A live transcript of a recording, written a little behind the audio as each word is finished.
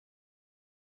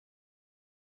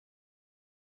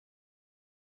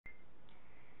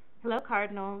Hello,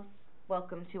 Cardinals.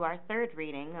 Welcome to our third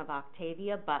reading of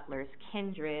Octavia Butler's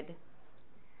Kindred.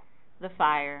 The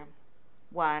Fire.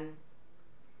 1.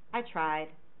 I tried.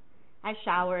 I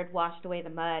showered, washed away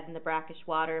the mud and the brackish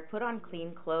water, put on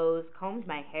clean clothes, combed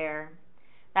my hair.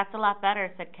 That's a lot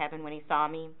better, said Kevin when he saw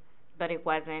me. But it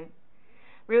wasn't.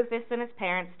 Rufus and his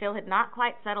parents still had not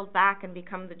quite settled back and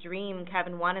become the dream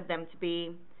Kevin wanted them to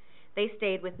be. They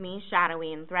stayed with me,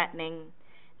 shadowy and threatening.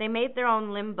 They made their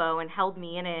own limbo and held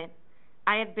me in it.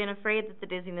 I had been afraid that the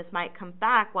dizziness might come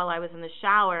back while I was in the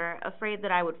shower, afraid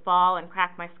that I would fall and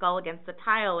crack my skull against the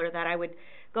tile, or that I would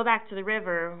go back to the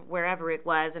river, wherever it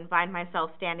was, and find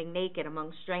myself standing naked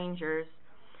among strangers.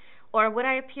 Or would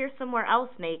I appear somewhere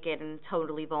else naked and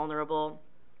totally vulnerable?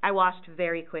 I washed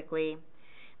very quickly.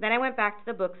 Then I went back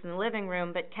to the books in the living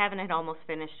room, but Kevin had almost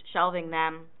finished shelving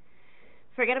them.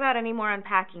 Forget about any more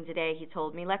unpacking today, he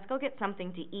told me. Let's go get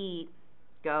something to eat.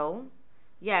 Go?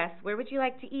 Yes, where would you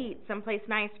like to eat? Someplace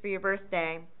nice for your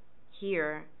birthday.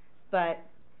 Here. But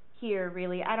here,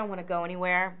 really, I don't want to go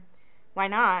anywhere. Why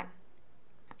not?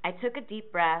 I took a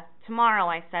deep breath. Tomorrow,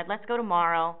 I said. Let's go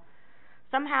tomorrow.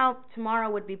 Somehow, tomorrow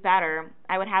would be better.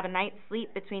 I would have a night's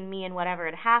sleep between me and whatever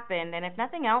had happened, and if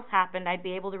nothing else happened, I'd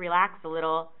be able to relax a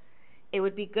little. It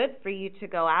would be good for you to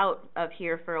go out of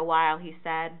here for a while, he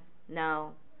said.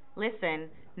 No. Listen.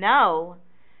 No.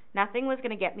 Nothing was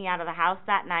going to get me out of the house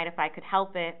that night if I could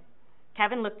help it.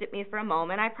 Kevin looked at me for a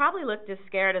moment. I probably looked as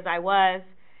scared as I was.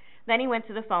 Then he went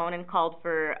to the phone and called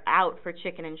out for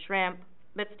chicken and shrimp.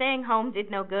 But staying home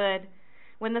did no good.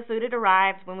 When the food had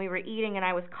arrived, when we were eating and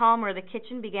I was calmer, the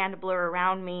kitchen began to blur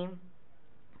around me.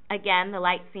 Again, the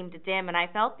light seemed to dim, and I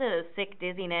felt the sick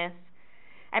dizziness.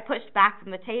 I pushed back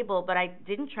from the table, but I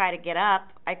didn't try to get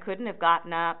up. I couldn't have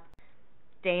gotten up.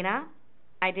 Dana?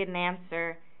 I didn't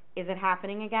answer. Is it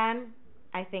happening again?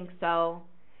 I think so.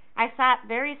 I sat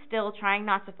very still, trying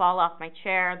not to fall off my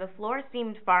chair. The floor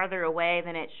seemed farther away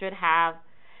than it should have.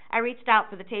 I reached out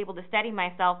for the table to steady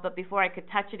myself, but before I could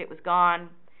touch it, it was gone.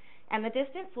 And the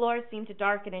distant floor seemed to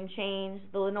darken and change.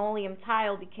 The linoleum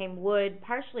tile became wood,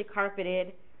 partially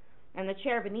carpeted, and the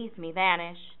chair beneath me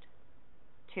vanished.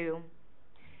 2.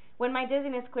 When my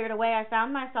dizziness cleared away, I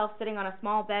found myself sitting on a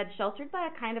small bed sheltered by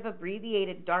a kind of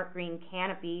abbreviated dark green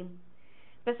canopy.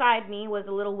 Beside me was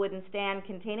a little wooden stand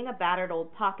containing a battered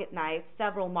old pocket knife,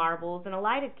 several marbles, and a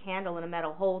lighted candle in a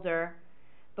metal holder.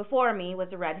 Before me was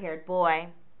a red-haired boy.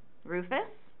 Rufus?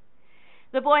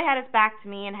 The boy had his back to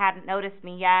me and hadn't noticed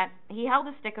me yet. He held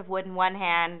a stick of wood in one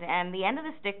hand, and the end of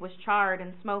the stick was charred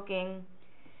and smoking.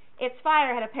 Its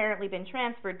fire had apparently been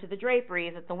transferred to the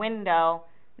draperies at the window.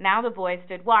 Now the boy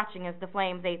stood watching as the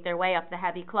flames ate their way up the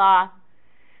heavy cloth.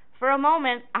 For a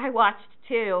moment, I watched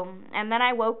too, and then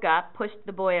I woke up, pushed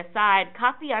the boy aside,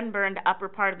 caught the unburned upper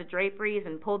part of the draperies,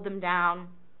 and pulled them down.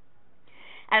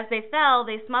 As they fell,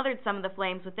 they smothered some of the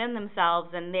flames within themselves,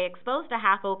 and they exposed a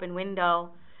half-open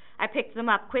window. I picked them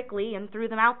up quickly and threw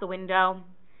them out the window.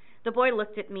 The boy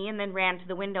looked at me and then ran to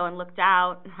the window and looked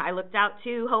out. I looked out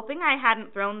too, hoping I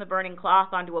hadn't thrown the burning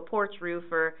cloth onto a porch roof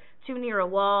or too near a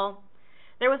wall.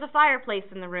 There was a fireplace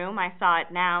in the room. I saw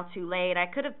it now, too late. I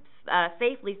could have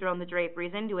safely thrown the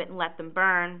draperies into it and let them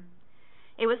burn.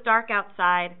 It was dark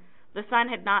outside. The sun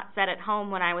had not set at home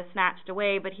when I was snatched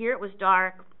away, but here it was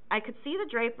dark. I could see the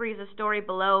draperies a story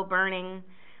below burning,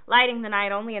 lighting the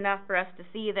night only enough for us to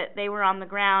see that they were on the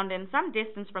ground and some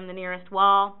distance from the nearest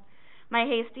wall. My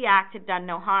hasty act had done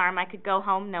no harm. I could go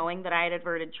home knowing that I had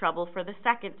averted trouble for the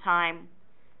second time.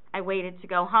 I waited to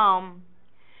go home.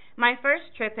 My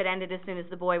first trip had ended as soon as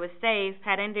the boy was safe,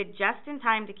 had ended just in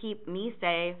time to keep me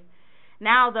safe.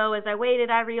 Now, though, as I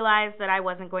waited, I realized that I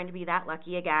wasn't going to be that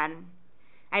lucky again.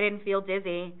 I didn't feel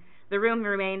dizzy. The room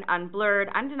remained unblurred,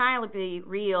 undeniably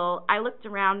real. I looked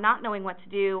around, not knowing what to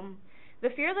do.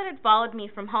 The fear that had followed me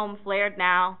from home flared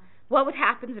now. What would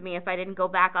happen to me if I didn't go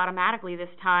back automatically this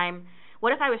time?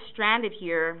 What if I was stranded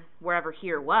here, wherever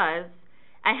here was?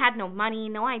 I had no money,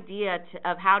 no idea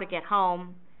of how to get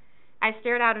home. I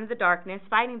stared out into the darkness,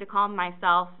 fighting to calm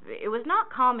myself. It was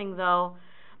not calming, though,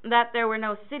 that there were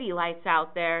no city lights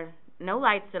out there. No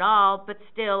lights at all, but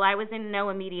still I was in no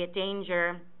immediate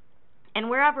danger.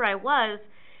 And wherever I was,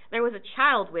 there was a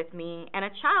child with me, and a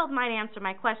child might answer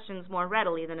my questions more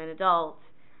readily than an adult.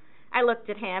 I looked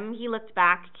at him. He looked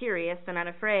back, curious and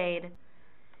unafraid.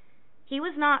 He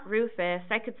was not Rufus.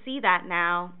 I could see that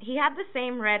now. He had the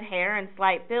same red hair and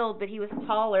slight build, but he was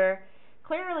taller,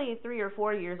 clearly 3 or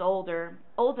 4 years older.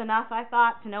 Old enough, I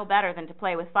thought, to know better than to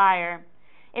play with fire.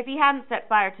 If he hadn't set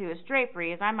fire to his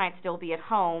draperies, I might still be at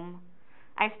home.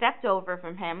 I stepped over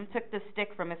from him, took the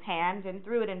stick from his hand, and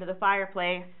threw it into the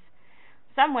fireplace.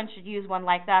 Someone should use one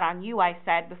like that on you, I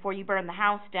said, before you burn the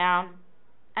house down.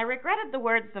 I regretted the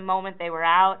words the moment they were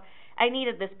out. I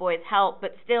needed this boy's help,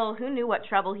 but still, who knew what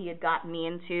trouble he had gotten me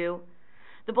into?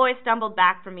 The boy stumbled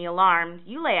back from me, alarmed.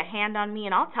 You lay a hand on me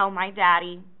and I'll tell my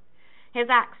daddy. His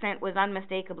accent was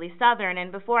unmistakably Southern,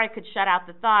 and before I could shut out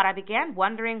the thought, I began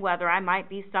wondering whether I might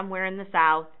be somewhere in the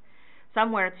South,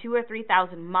 somewhere 2,000 or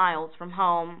 3,000 miles from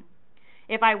home.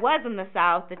 If I was in the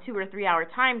South, the 2 or 3 hour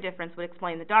time difference would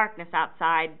explain the darkness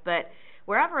outside, but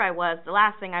wherever I was, the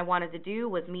last thing I wanted to do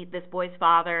was meet this boy's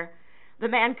father. The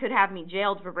man could have me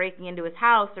jailed for breaking into his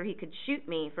house, or he could shoot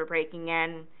me for breaking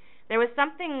in. There was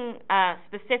something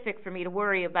specific for me to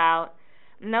worry about.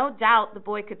 No doubt the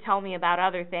boy could tell me about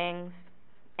other things.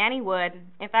 And he would.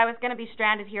 If I was going to be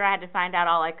stranded here, I had to find out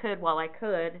all I could while I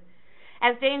could.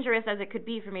 As dangerous as it could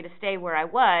be for me to stay where I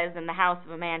was, in the house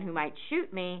of a man who might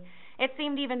shoot me, it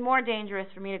seemed even more dangerous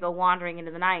for me to go wandering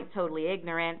into the night totally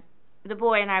ignorant. The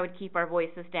boy and I would keep our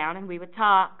voices down and we would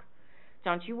talk.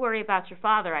 Don't you worry about your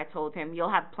father, I told him.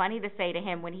 You'll have plenty to say to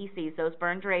him when he sees those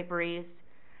burned draperies.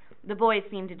 The boy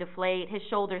seemed to deflate. His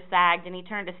shoulders sagged and he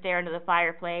turned to stare into the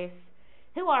fireplace.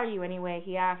 Who are you anyway?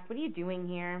 He asked. What are you doing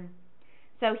here?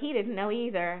 So he didn't know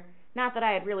either. Not that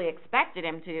I had really expected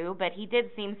him to, but he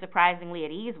did seem surprisingly at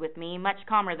ease with me, much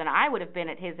calmer than I would have been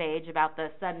at his age about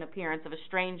the sudden appearance of a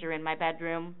stranger in my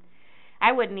bedroom.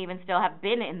 I wouldn't even still have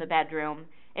been in the bedroom.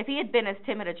 If he had been as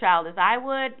timid a child as I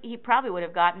would, he probably would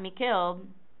have gotten me killed.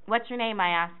 What's your name? I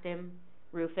asked him.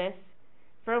 Rufus.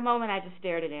 For a moment I just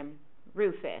stared at him.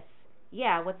 Rufus.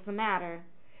 Yeah, what's the matter?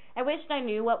 I wished I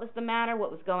knew what was the matter,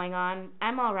 what was going on.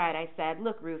 I'm all right, I said.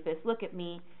 Look, Rufus, look at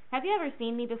me. Have you ever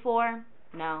seen me before?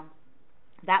 No.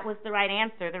 That was the right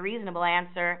answer, the reasonable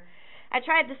answer. I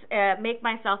tried to make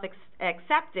myself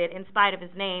accepted in spite of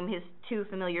his name, his too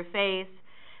familiar face.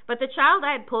 But the child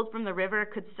I had pulled from the river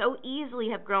could so easily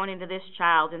have grown into this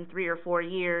child in 3 or 4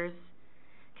 years.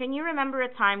 Can you remember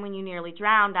a time when you nearly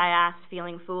drowned? I asked,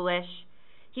 feeling foolish.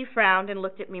 He frowned and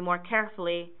looked at me more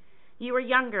carefully. You were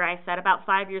younger, I said, about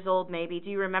 5 years old maybe. Do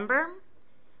you remember?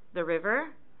 The river?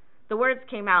 The words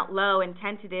came out low and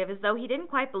tentative, as though he didn't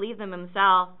quite believe them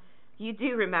himself. You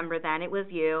do remember then. It was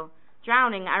you.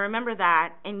 Drowning, I remember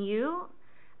that. And you?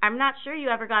 I'm not sure you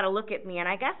ever got a look at me, and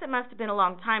I guess it must have been a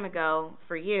long time ago,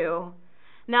 for you.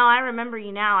 No, I remember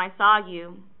you now. I saw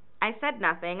you. I said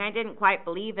nothing. I didn't quite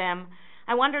believe him.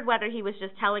 I wondered whether he was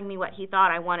just telling me what he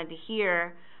thought I wanted to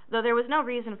hear, though there was no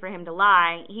reason for him to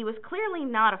lie. He was clearly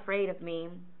not afraid of me.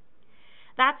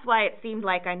 That's why it seemed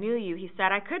like I knew you, he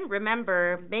said. I couldn't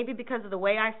remember, maybe because of the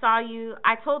way I saw you.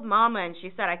 I told Mama, and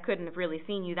she said I couldn't have really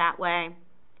seen you that way.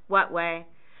 What way?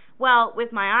 Well,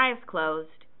 with my eyes closed.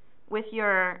 With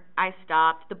your... I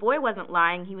stopped. The boy wasn't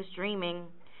lying. He was dreaming.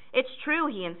 It's true,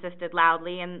 he insisted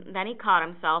loudly, and then he caught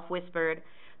himself, whispered.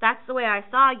 That's the way I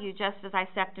saw you just as I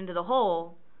stepped into the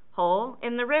hole. Hole?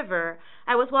 In the river.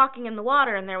 I was walking in the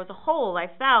water, and there was a hole.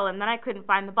 I fell, and then I couldn't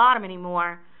find the bottom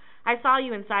anymore. I saw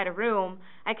you inside a room.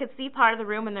 I could see part of the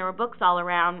room, and there were books all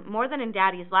around, more than in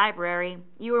Daddy's library.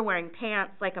 You were wearing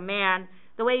pants like a man,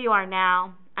 the way you are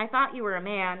now. I thought you were a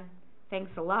man.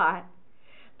 Thanks a lot.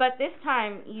 But this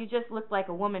time, you just looked like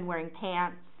a woman wearing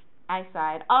pants. I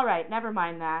sighed. All right, never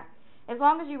mind that. As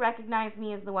long as you recognize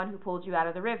me as the one who pulled you out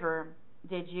of the river.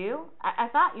 Did you? I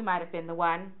thought you might have been the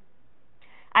one.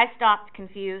 I stopped,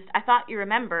 confused. I thought you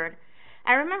remembered.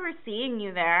 I remember seeing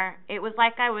you there. It was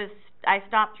like I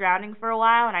stopped drowning for a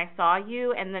while, and I saw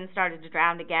you, and then started to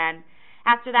drown again.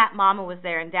 After that, Mama was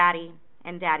there, and Daddy.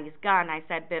 And Daddy's gun, I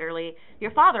said bitterly.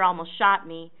 Your father almost shot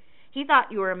me. He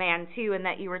thought you were a man, too, and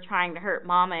that you were trying to hurt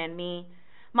Mama and me.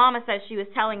 Mama says she was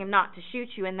telling him not to shoot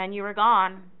you, and then you were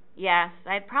gone. Yes,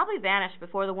 I had probably vanished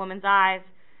before the woman's eyes.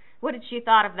 What had she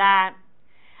thought of that?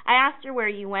 I asked her where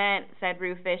you went, said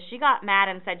Rufus. She got mad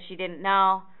and said she didn't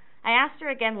know. I asked her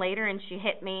again later, and she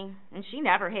hit me, and she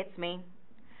never hits me.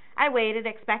 I waited,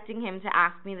 expecting him to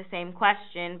ask me the same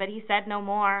question, but he said no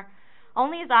more.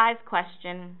 Only his eyes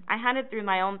questioned. I hunted through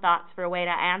my own thoughts for a way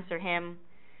to answer him.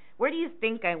 Where do you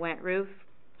think I went, Ruf?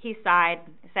 He sighed,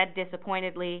 said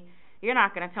disappointedly, You're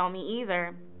not going to tell me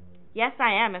either. Yes,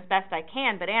 I am, as best I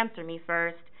can, but answer me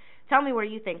first. Tell me where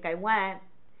you think I went.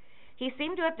 He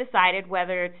seemed to have decided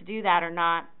whether to do that or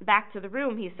not. Back to the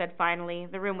room, he said finally,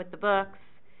 the room with the books.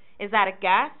 Is that a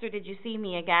guess, or did you see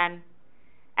me again?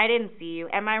 I didn't see you.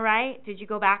 Am I right? Did you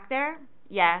go back there?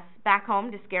 Yes, back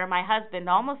home to scare my husband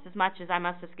almost as much as I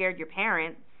must have scared your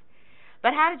parents.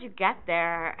 But how did you get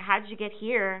there? How did you get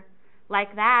here?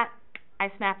 Like that?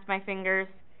 I snapped my fingers.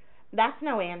 That's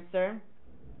no answer.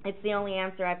 It's the only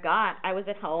answer I've got. I was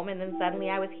at home, and then suddenly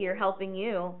I was here helping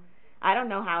you. I don't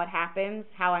know how it happens,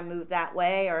 how I move that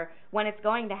way, or when it's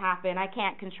going to happen. I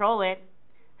can't control it.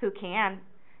 Who can?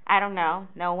 I don't know.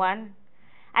 No one.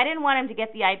 I didn't want him to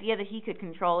get the idea that he could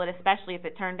control it, especially if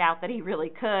it turned out that he really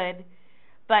could.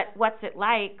 But what's it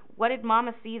like? What did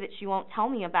Mama see that she won't tell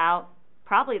me about?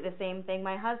 Probably the same thing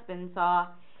my husband saw.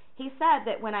 He said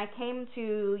that when I came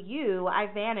to you, I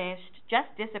vanished, just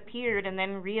disappeared, and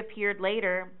then reappeared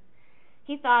later.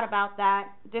 He thought about that.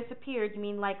 Disappeared, you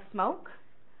mean like smoke?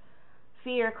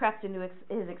 Fear crept into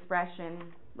his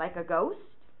expression. Like a ghost?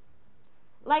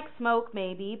 Like smoke,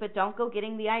 maybe, but don't go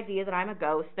getting the idea that I'm a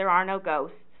ghost. There are no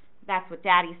ghosts. That's what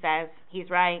Daddy says. He's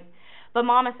right. But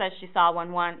Mama says she saw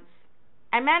one once.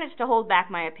 I managed to hold back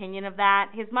my opinion of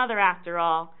that. His mother, after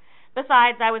all.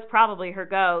 Besides, I was probably her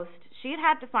ghost. She'd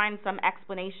had to find some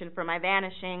explanation for my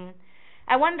vanishing.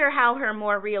 I wonder how her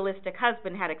more realistic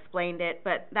husband had explained it,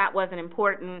 but that wasn't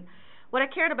important. What I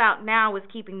cared about now was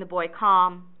keeping the boy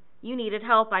calm. You needed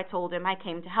help, I told him. I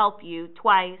came to help you,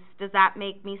 twice. Does that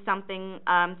make me something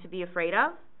to be afraid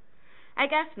of? I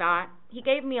guess not. He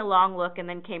gave me a long look and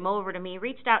then came over to me,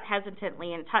 reached out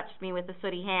hesitantly and touched me with a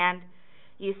sooty hand.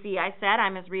 You see, I said,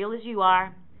 I'm as real as you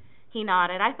are. He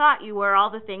nodded. I thought you were. All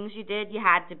the things you did, you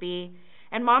had to be.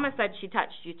 And Mama said she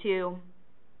touched you, too.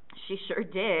 She sure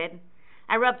did.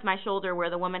 I rubbed my shoulder where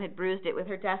the woman had bruised it with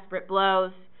her desperate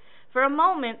blows. For a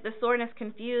moment, the soreness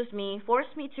confused me,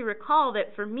 forced me to recall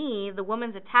that for me, the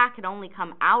woman's attack had only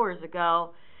come hours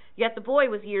ago, yet the boy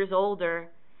was years older.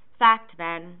 Fact,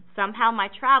 then, somehow my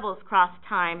travels crossed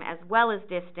time as well as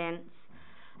distance.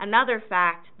 Another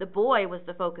fact, the boy was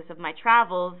the focus of my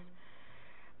travels,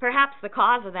 perhaps the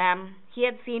cause of them. He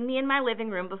had seen me in my living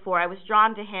room before I was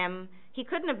drawn to him. He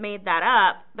couldn't have made that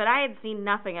up, but I had seen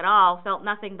nothing at all, felt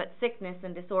nothing but sickness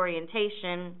and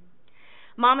disorientation.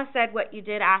 Mama said what you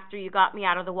did after you got me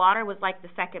out of the water was like the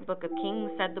second book of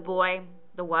Kings, said the boy.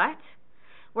 The what?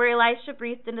 Where Elisha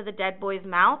breathed into the dead boy's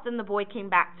mouth and the boy came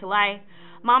back to life.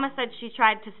 Mama said she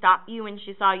tried to stop you when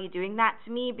she saw you doing that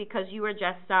to me because you were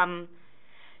just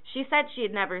she said she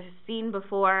had never seen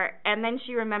before, and then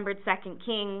she remembered 2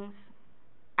 Kings.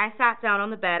 I sat down on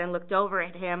the bed and looked over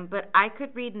at him, but I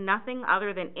could read nothing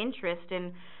other than interest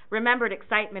and remembered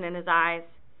excitement in his eyes.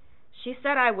 She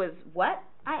said I was what?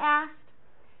 I asked.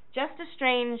 Just a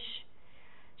strange...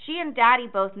 She and Daddy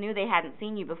both knew they hadn't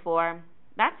seen you before.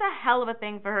 That's a hell of a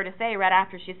thing for her to say right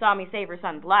after she saw me save her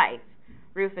son's life.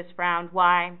 Rufus frowned.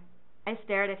 Why? I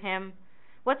stared at him.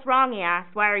 What's wrong, he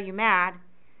asked. Why are you mad?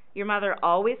 Your mother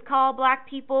always call black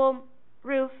people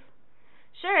Ruf?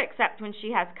 Sure, except when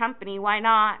she has company. Why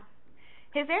not?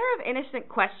 His air of innocent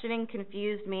questioning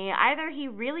confused me. Either he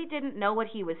really didn't know what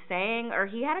he was saying, or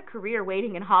he had a career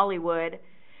waiting in Hollywood.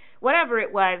 Whatever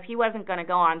it was, he wasn't going to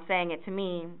go on saying it to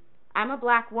me. I'm a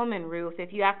black woman, Ruf.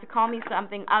 If you have to call me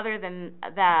something other than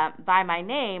by my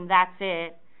name, that's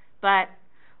it. But,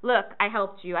 look, I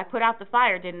helped you. I put out the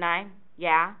fire, didn't I?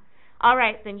 Yeah. All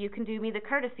right, then you can do me the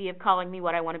courtesy of calling me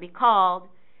what I want to be called.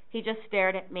 He just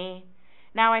stared at me.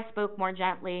 Now I spoke more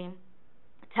gently.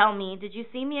 Tell me, did you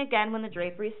see me again when the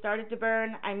draperies started to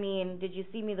burn? I mean, did you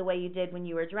see me the way you did when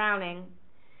you were drowning?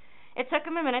 It took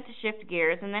him a minute to shift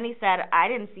gears, and then he said, I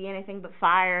didn't see anything but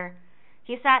fire.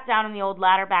 He sat down in the old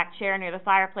ladder-back chair near the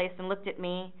fireplace and looked at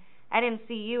me. I didn't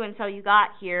see you until you got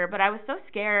here, but I was so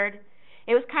scared.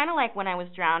 It was kind of like when I was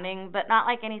drowning, but not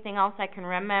like anything else I can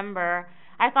remember.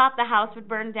 I thought the house would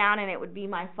burn down and it would be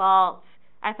my fault.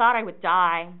 I thought I would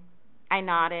die. I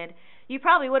nodded. You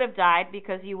probably would have died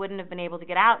because you wouldn't have been able to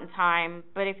get out in time,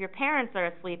 but if your parents are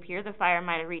asleep here, the fire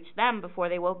might have reached them before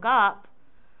they woke up.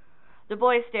 The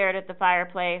boy stared at the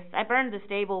fireplace. I burned the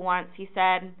stable once, he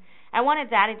said. I wanted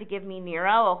Daddy to give me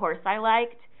Nero, a horse I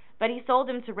liked, but he sold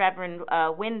him to Reverend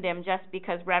Wyndham just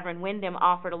because Reverend Wyndham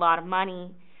offered a lot of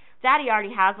money. Daddy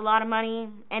already has a lot of money.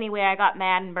 Anyway, I got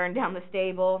mad and burned down the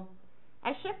stable.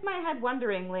 I shook my head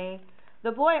wonderingly.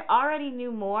 The boy already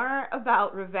knew more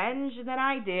about revenge than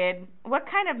I did. What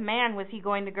kind of man was he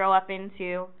going to grow up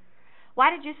into?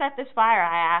 Why did you set this fire,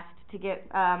 I asked, to get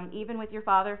even with your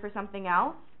father for something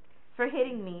else? For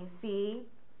hitting me, see?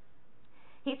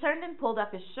 He turned and pulled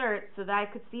up his shirt so that I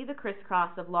could see the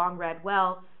crisscross of long red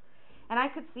welts, and I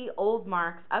could see old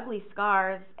marks, ugly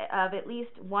scars of at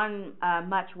least one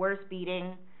much worse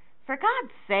beating. For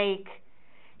God's sake!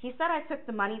 He said I took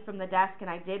the money from the desk and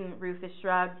I didn't, Rufus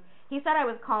shrugged. He said I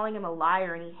was calling him a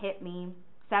liar and he hit me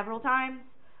several times.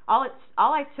 All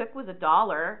I took was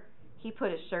 $1. He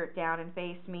put his shirt down and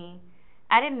faced me.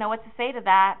 I didn't know what to say to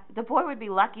that. The boy would be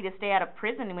lucky to stay out of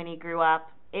prison when he grew up,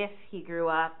 if he grew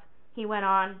up. He went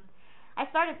on. I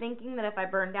started thinking that if I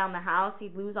burned down the house,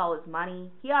 he'd lose all his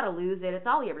money. He ought to lose it. It's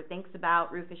all he ever thinks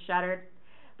about, Rufus shuddered.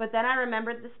 But then I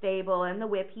remembered the stable and the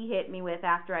whip he hit me with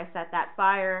after I set that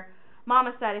fire.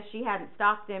 Mama said if she hadn't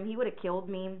stopped him, he would have killed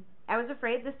me. I was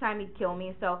afraid this time he'd kill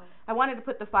me, so I wanted to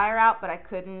put the fire out, but I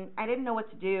couldn't. I didn't know what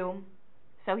to do.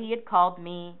 So he had called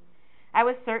me. I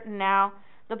was certain now.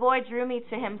 The boy drew me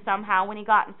to him somehow when he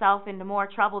got himself into more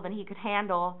trouble than he could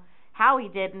handle. How he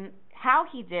did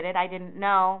it, I didn't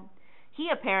know. He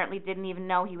apparently didn't even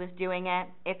know he was doing it.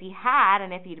 If he had,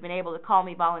 and if he'd been able to call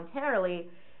me voluntarily,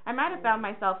 I might have found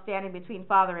myself standing between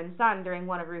father and son during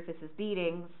one of Rufus's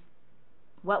beatings.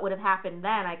 What would have happened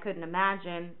then, I couldn't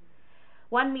imagine.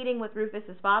 One meeting with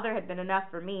Rufus's father had been enough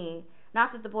for me.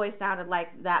 Not that the boy sounded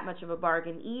like that much of a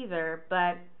bargain either,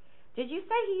 but did you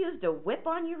say he used a whip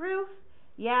on you, Ruf?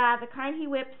 Yeah, the kind he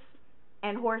whips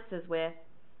and horses with.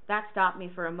 That stopped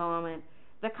me for a moment.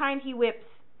 The kind he whips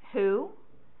who?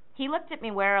 He looked at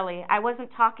me warily. I wasn't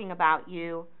talking about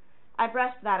you. I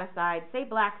brushed that aside. Say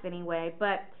blacks anyway,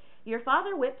 but your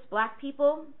father whips black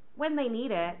people when they need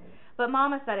it. But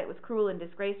Mama said it was cruel and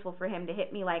disgraceful for him to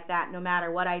hit me like that no matter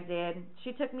what I did.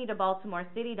 She took me to Baltimore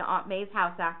City to Aunt May's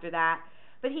house after that,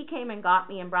 but he came and got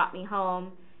me and brought me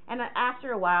home, and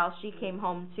after a while she came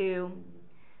home too.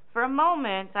 For a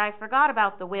moment I forgot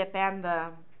about the whip and the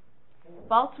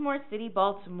Baltimore City,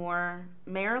 Baltimore,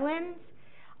 Maryland?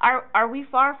 Are we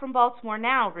far from Baltimore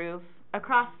now, Ruf?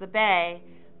 Across the bay,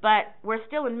 but we're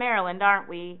still in Maryland, aren't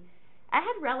we? I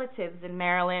had relatives in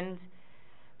Maryland.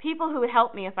 People who would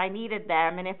help me if I needed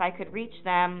them and if I could reach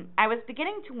them. I was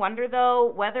beginning to wonder,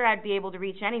 though, whether I'd be able to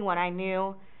reach anyone I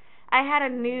knew. I had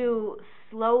a new,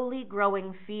 slowly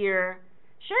growing fear.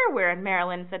 Sure, we're in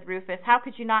Maryland, said Rufus. How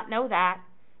could you not know that?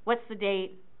 What's the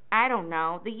date? I don't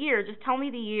know. The year. Just tell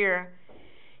me the year.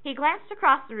 He glanced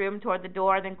across the room toward the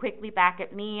door, then quickly back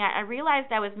at me. I realized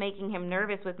I was making him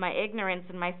nervous with my ignorance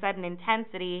and my sudden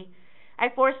intensity. I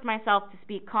forced myself to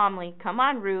speak calmly. Come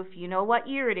on, Ruf, you know what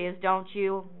year it is, don't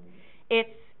you?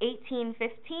 It's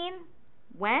 1815.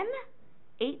 When?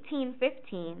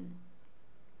 1815.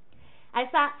 I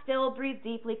sat still, breathed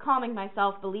deeply, calming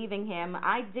myself, believing him.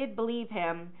 I did believe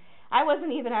him. I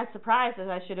wasn't even as surprised as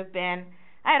I should have been.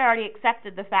 I had already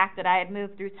accepted the fact that I had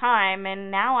moved through time,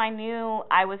 and now I knew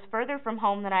I was further from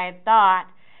home than I had thought,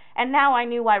 and now I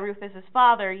knew why Rufus's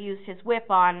father used his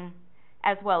whip on,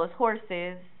 as well as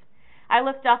horses. I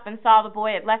looked up and saw the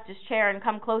boy had left his chair and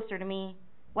come closer to me.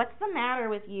 What's the matter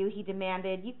with you? He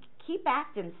demanded. You keep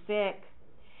acting sick.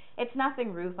 It's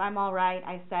nothing, Ruf. I'm all right,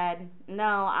 I said.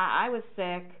 No, I was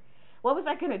sick. What was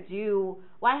I going to do?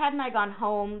 Why hadn't I gone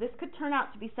home? This could turn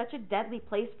out to be such a deadly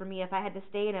place for me if I had to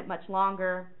stay in it much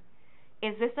longer.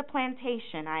 Is this a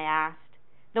plantation? I asked.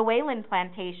 The Whalen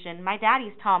plantation. My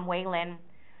daddy's Tom Whalen.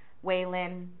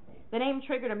 Whalen. The name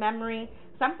triggered a memory,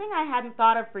 something I hadn't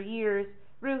thought of for years.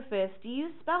 Rufus, do you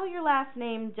spell your last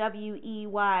name Weylin?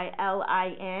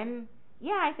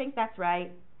 Yeah, I think that's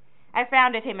right. I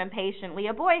frowned at him impatiently.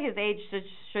 A boy his age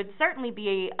should certainly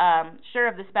be sure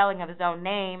of the spelling of his own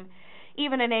name,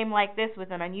 even a name like this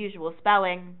with an unusual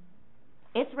spelling.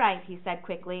 It's right, he said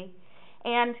quickly.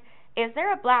 And is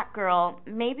there a black girl,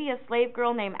 maybe a slave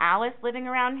girl named Alice, living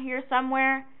around here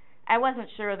somewhere? I wasn't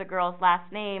sure of the girl's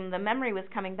last name. The memory was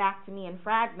coming back to me in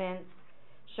fragments.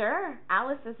 Sure,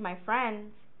 Alice is my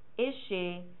friend. Is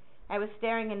she? I was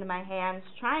staring into my hands,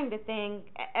 trying to think.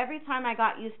 Every time I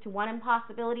got used to one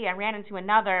impossibility, I ran into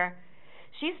another.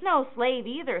 She's no slave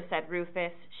either, said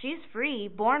Rufus. She's free,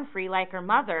 born free like her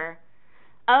mother.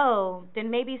 Oh, then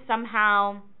maybe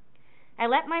somehow... I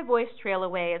let my voice trail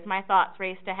away as my thoughts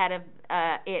raced ahead of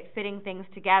it, fitting things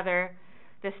together.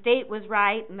 The state was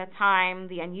right, and the time,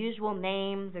 the unusual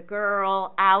name, the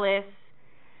girl, Alice...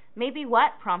 Maybe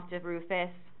what? Prompted Rufus.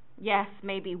 Yes,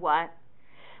 maybe what?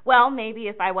 Well, maybe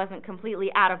if I wasn't completely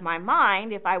out of my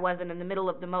mind, if I wasn't in the middle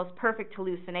of the most perfect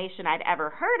hallucination I'd ever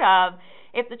heard of,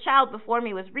 if the child before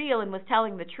me was real and was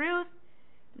telling the truth,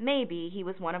 maybe he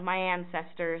was one of my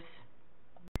ancestors.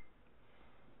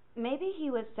 Maybe he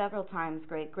was several times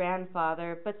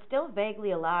great-grandfather, but still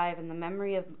vaguely alive in the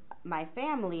memory of my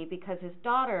family because his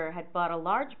daughter had bought a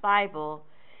large Bible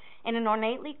in an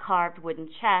ornately carved wooden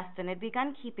chest and had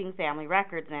begun keeping family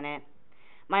records in it.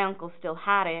 My uncle still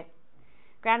had it.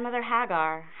 Grandmother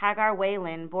Hagar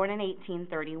Whalen, born in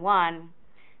 1831.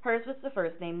 Hers was the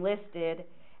first name listed,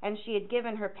 and she had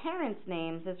given her parents'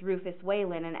 names as Rufus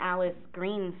Whalen and Alice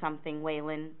Green something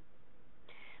Whalen.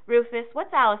 Rufus,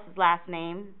 what's Alice's last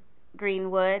name?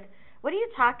 Greenwood. What are you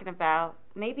talking about?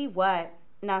 Maybe what?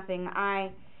 Nothing.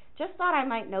 I just thought I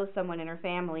might know someone in her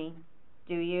family.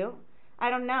 Do you? I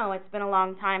don't know. It's been a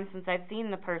long time since I've seen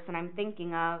the person I'm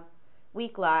thinking of.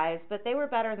 Weak lies, but they were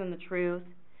better than the truth.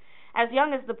 As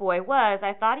young as the boy was,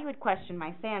 I thought he would question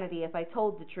my sanity if I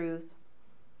told the truth.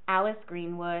 Alice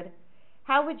Greenwood.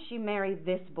 How would she marry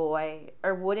this boy?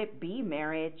 Or would it be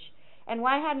marriage? And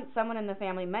why hadn't someone in the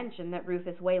family mentioned that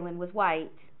Rufus Whalen was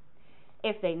white?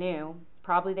 If they knew.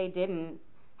 Probably they didn't.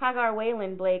 Hagar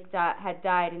Whalen Blake had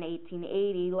died in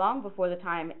 1880, long before the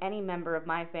time any member of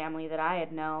my family that I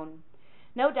had known.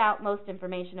 No doubt most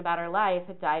information about her life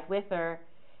had died with her.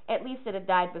 At least it had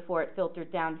died before it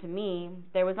filtered down to me.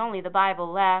 There was only the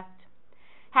Bible left.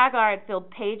 Hagar had filled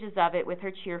pages of it with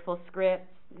her cheerful scripts.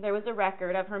 There was a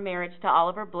record of her marriage to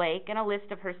Oliver Blake and a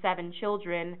list of her 7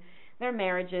 children, their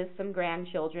marriages, some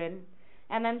grandchildren,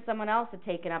 and then someone else had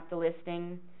taken up the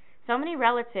listing. So many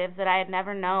relatives that I had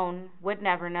never known, would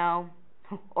never know,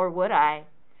 or would I?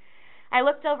 I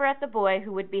looked over at the boy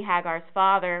who would be Hagar's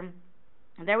father.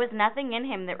 There was nothing in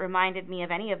him that reminded me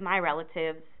of any of my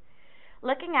relatives.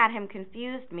 Looking at him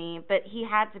confused me, but he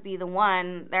had to be the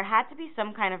one. There had to be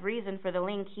some kind of reason for the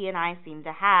link he and I seemed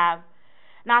to have.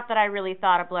 Not that I really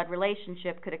thought a blood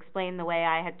relationship could explain the way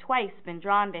I had twice been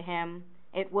drawn to him.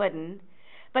 It wouldn't.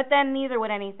 But then neither would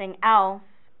anything else.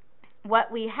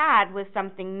 What we had was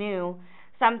something new,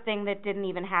 something that didn't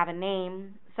even have a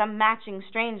name, some matching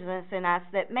strangeness in us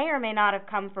that may or may not have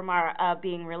come from our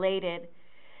being related.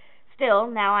 Still,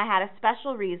 now I had a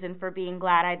special reason for being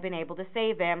glad I'd been able to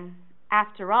save him.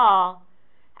 After all,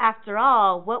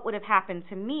 what would have happened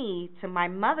to me, to my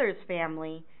mother's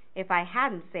family, if I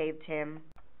hadn't saved him?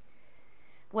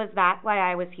 Was that why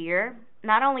I was here?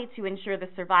 Not only to ensure the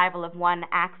survival of one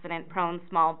accident-prone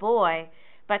small boy,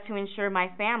 but to ensure my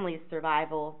family's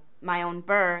survival, my own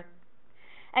birth.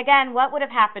 Again, what would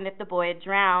have happened if the boy had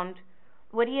drowned?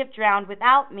 Would he have drowned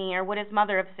without me, or would his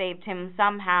mother have saved him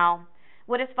somehow?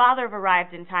 Would his father have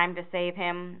arrived in time to save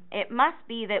him? It must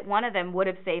be that one of them would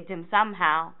have saved him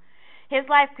somehow. His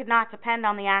life could not depend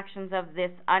on the actions of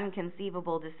this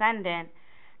unconceivable descendant.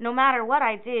 No matter what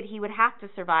I did, he would have to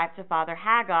survive to father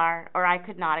Hagar, or I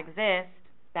could not exist.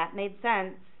 That made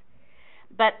sense.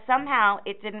 But somehow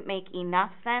it didn't make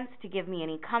enough sense to give me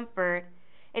any comfort.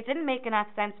 It didn't make enough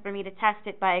sense for me to test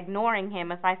it by ignoring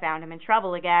him if I found him in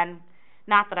trouble again.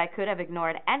 Not that I could have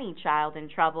ignored any child in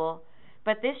trouble,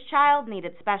 but this child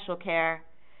needed special care.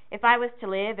 If I was to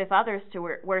live, if others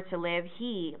were to live,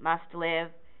 he must live.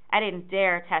 I didn't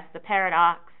dare test the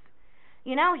paradox.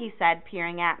 "You know," he said,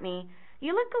 peering at me,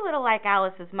 "you look a little like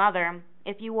Alice's mother.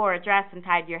 If you wore a dress and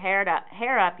tied your hair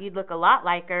up, you'd look a lot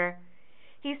like her."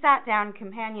 He sat down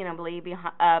companionably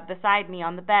beside me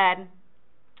on the bed.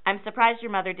 "I'm surprised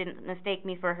your mother didn't mistake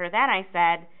me for her then," I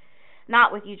said.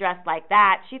 "Not with you dressed like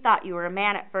that. She thought you were a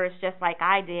man at first, just like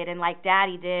I did, and like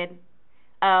Daddy did."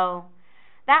 "Oh,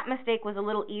 that mistake was a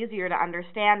little easier to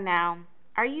understand now.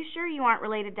 Are you sure you aren't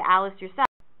related to Alice yourself?"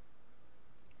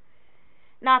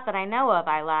 "Not that I know of,"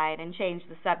 I lied, and changed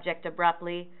the subject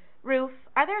abruptly. "Ruth,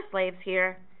 are there slaves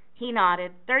here?" He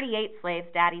nodded. 38 slaves,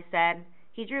 Daddy said.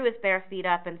 He drew his bare feet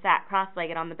up and sat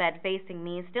cross-legged on the bed facing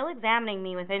me, still examining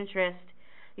me with interest.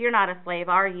 "You're not a slave,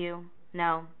 are you?"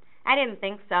 "No." "I didn't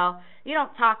think so. You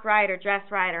don't talk right or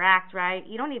dress right or act right.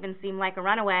 You don't even seem like a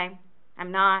runaway."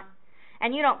 "I'm not."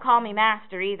 "And you don't call me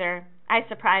master either." I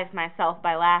surprised myself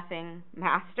by laughing.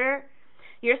 "Master?"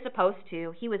 "You're supposed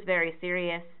to." He was very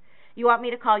serious. "You want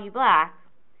me to call you Black?"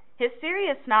 His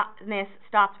seriousness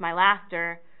stopped my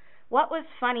laughter. What was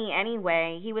funny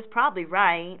anyway? He was probably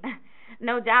right.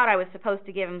 No doubt I was supposed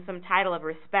to give him some title of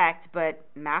respect, but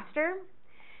master?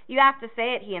 "You have to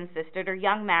say it," he insisted, "or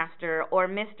young master, or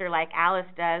mister like Alice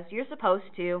does. You're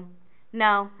supposed to."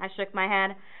 "No," I shook my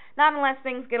head. "Not unless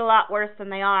things get a lot worse than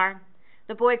they are."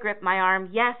 The boy gripped my arm.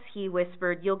 "Yes," he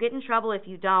whispered, "you'll get in trouble if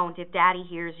you don't, if Daddy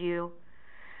hears you."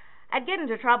 I'd get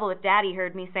into trouble if Daddy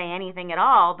heard me say anything at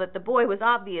all, but the boy was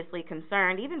obviously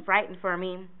concerned, even frightened for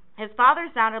me. His father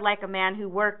sounded like a man who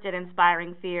worked at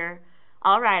inspiring fear.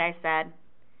 "All right," I said.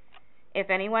 "If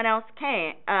anyone else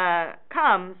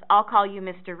comes, I'll call you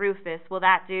Mr. Rufus. Will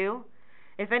that do?"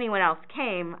 If anyone else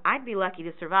came, I'd be lucky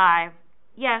to survive.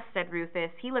 "Yes," said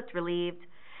Rufus. He looked relieved.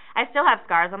 "I still have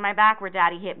scars on my back where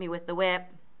Daddy hit me with the whip."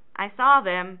 I saw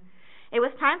them. It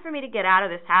was time for me to get out of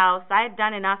this house. I had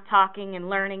done enough talking and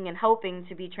learning and hoping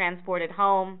to be transported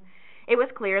home. It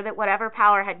was clear that whatever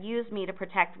power had used me to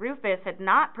protect Rufus had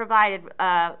not provided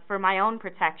for my own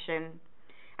protection.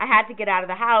 I had to get out of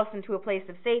the house and to a place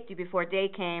of safety before day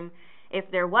came, if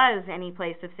there was any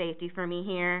place of safety for me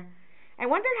here. I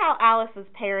wondered how Alice's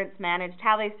parents managed,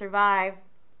 how they survived.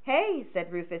 "Hey,"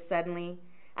 said Rufus suddenly.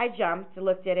 I jumped,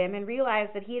 looked at him, and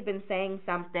realized that he had been saying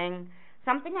something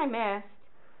I missed.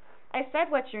 "I said,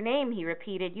 'What's your name?'" he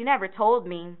repeated. "You never told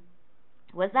me."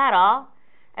 "Was that all?"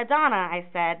 "Adana," I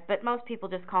said, "but most people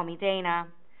just call me Dana."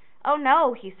 "Oh,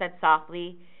 no," he said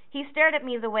softly. He stared at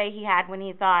me the way he had when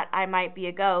he thought I might be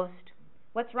a ghost.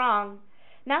 What's wrong?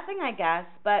 Nothing, I guess,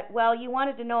 but, well, you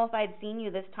wanted to know if I'd seen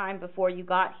you this time before you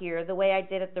got here, the way I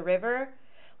did at the river?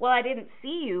 Well, I didn't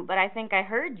see you, but I think I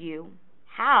heard you.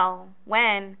 How?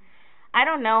 When? I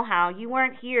don't know how. You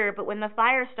weren't here, but when the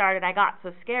fire started, I got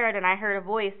so scared, and I heard a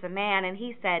voice, a man, and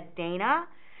he said, Dana?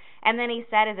 And then he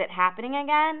said, is it happening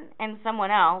again? And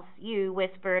someone else, you,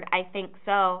 whispered, I think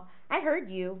so. I heard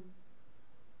you.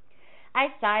 I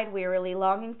sighed wearily,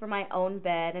 longing for my own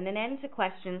bed and an end to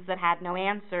questions that had no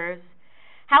answers.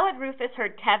 How had Rufus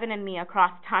heard Kevin and me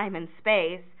across time and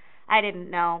space? I didn't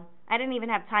know. I didn't even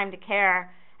have time to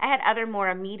care. I had other more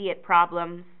immediate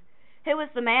problems. Who was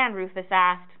the man? Rufus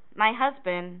asked. My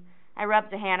husband. I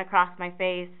rubbed a hand across my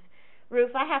face.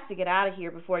 Ruf, I have to get out of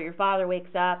here before your father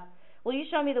wakes up. Will you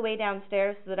show me the way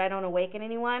downstairs so that I don't awaken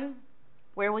anyone?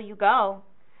 Where will you go?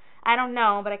 I don't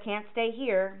know, but I can't stay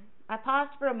here. I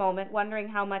paused for a moment, wondering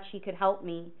how much he could help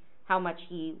me, how much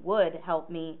he would help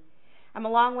me. I'm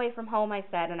a long way from home, I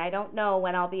said, and I don't know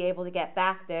when I'll be able to get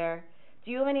back there.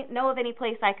 Do you know of any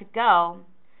place I could go?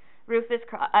 Rufus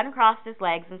uncrossed his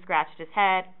legs and scratched his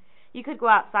head. You could go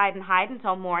outside and hide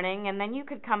until morning, and then you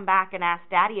could come back and ask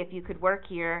Daddy if you could work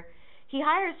here. He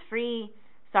hires free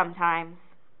sometimes.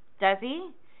 Does he?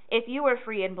 If you were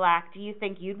free and black, do you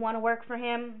think you'd want to work for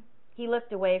him? He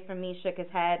looked away from me, shook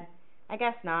his head. I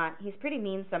guess not. He's pretty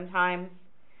mean sometimes.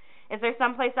 Is there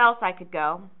someplace else I could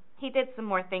go? He did some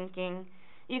more thinking.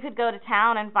 You could go to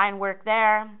town and find work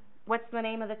there. What's the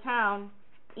name of the town?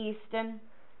 Easton.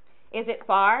 Is it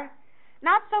far?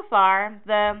 Not so far.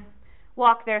 The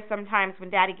walk there sometimes when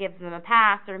Daddy gives them a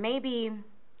pass, or maybe,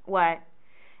 what?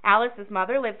 Alice's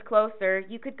mother lives closer.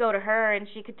 You could go to her, and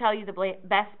she could tell you the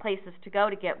best places to go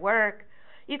to get work.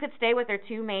 You could stay with her,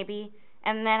 too, maybe,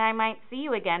 and then I might see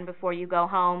you again before you go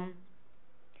home.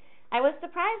 I was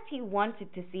surprised he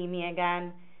wanted to see me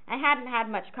again. I hadn't had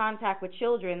much contact with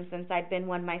children since I'd been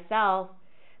one myself.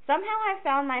 Somehow I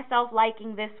found myself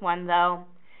liking this one, though.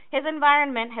 His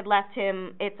environment had left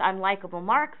its unlikable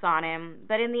marks on him,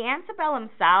 but in the antebellum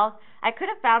South, I could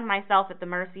have found myself at the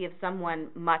mercy of someone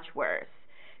much worse.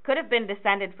 Could have been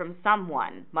descended from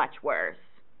someone much worse.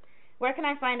 Where can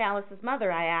I find Alice's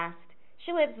mother? I asked.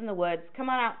 She lives in the woods. Come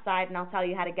on outside and I'll tell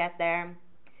you how to get there.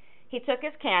 He took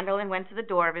his candle and went to the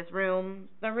door of his room.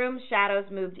 The room's shadows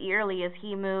moved eerily as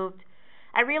he moved.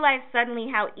 I realized suddenly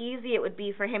how easy it would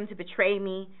be for him to betray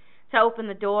me, to open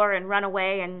the door and run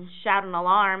away and shout an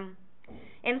alarm.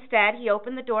 Instead, he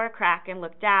opened the door a crack and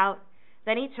looked out.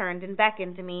 Then he turned and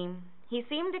beckoned to me. He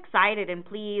seemed excited and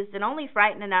pleased, and only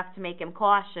frightened enough to make him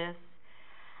cautious.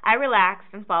 I relaxed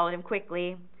and followed him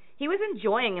quickly. He was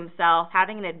enjoying himself,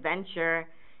 having an adventure,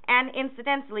 and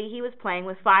incidentally, he was playing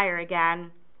with fire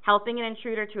again, helping an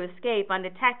intruder to escape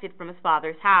undetected from his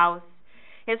father's house.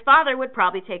 His father would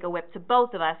probably take a whip to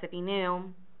both of us if he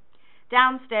knew.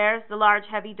 Downstairs, the large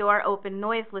heavy door opened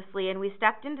noiselessly, and we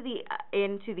stepped into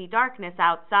the darkness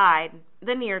outside,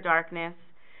 the near darkness.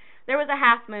 There was a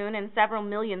half moon and several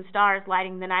million stars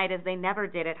lighting the night as they never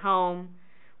did at home.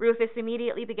 Rufus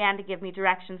immediately began to give me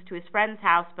directions to his friend's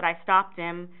house, but I stopped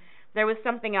him. There was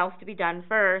something else to be done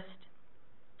first.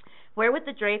 Where would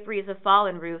the draperies have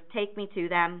fallen, Ruth? Take me to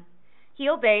them. He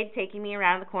obeyed, taking me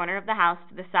around the corner of the house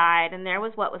to the side, and there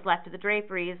was what was left of the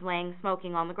draperies laying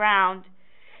smoking on the ground.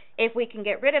 If we can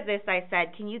get rid of this, I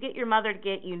said, can you get your mother to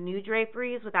get you new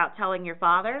draperies without telling your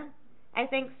father? I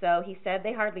think so, he said.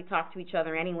 They hardly talk to each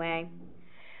other anyway.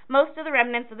 Most of the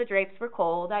remnants of the drapes were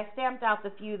cold. I stamped out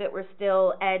the few that were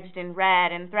still edged in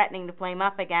red and threatening to flame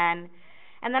up again,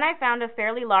 and then I found a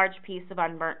fairly large piece of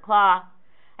unburnt cloth.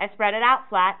 I spread it out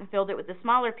flat and filled it with the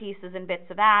smaller pieces and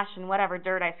bits of ash and whatever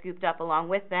dirt I scooped up along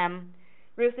with them.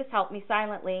 Rufus helped me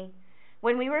silently.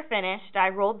 When we were finished, I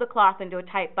rolled the cloth into a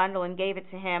tight bundle and gave it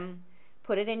to him.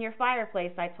 Put it in your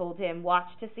fireplace, I told him. Watch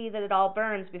to see that it all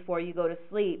burns before you go to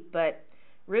sleep. But,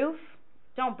 Ruf,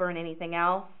 don't burn anything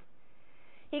else.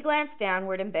 He glanced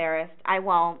downward, embarrassed. I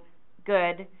won't.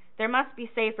 Good. There must be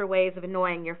safer ways of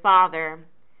annoying your father.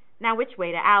 Now which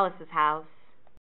way to Alice's house?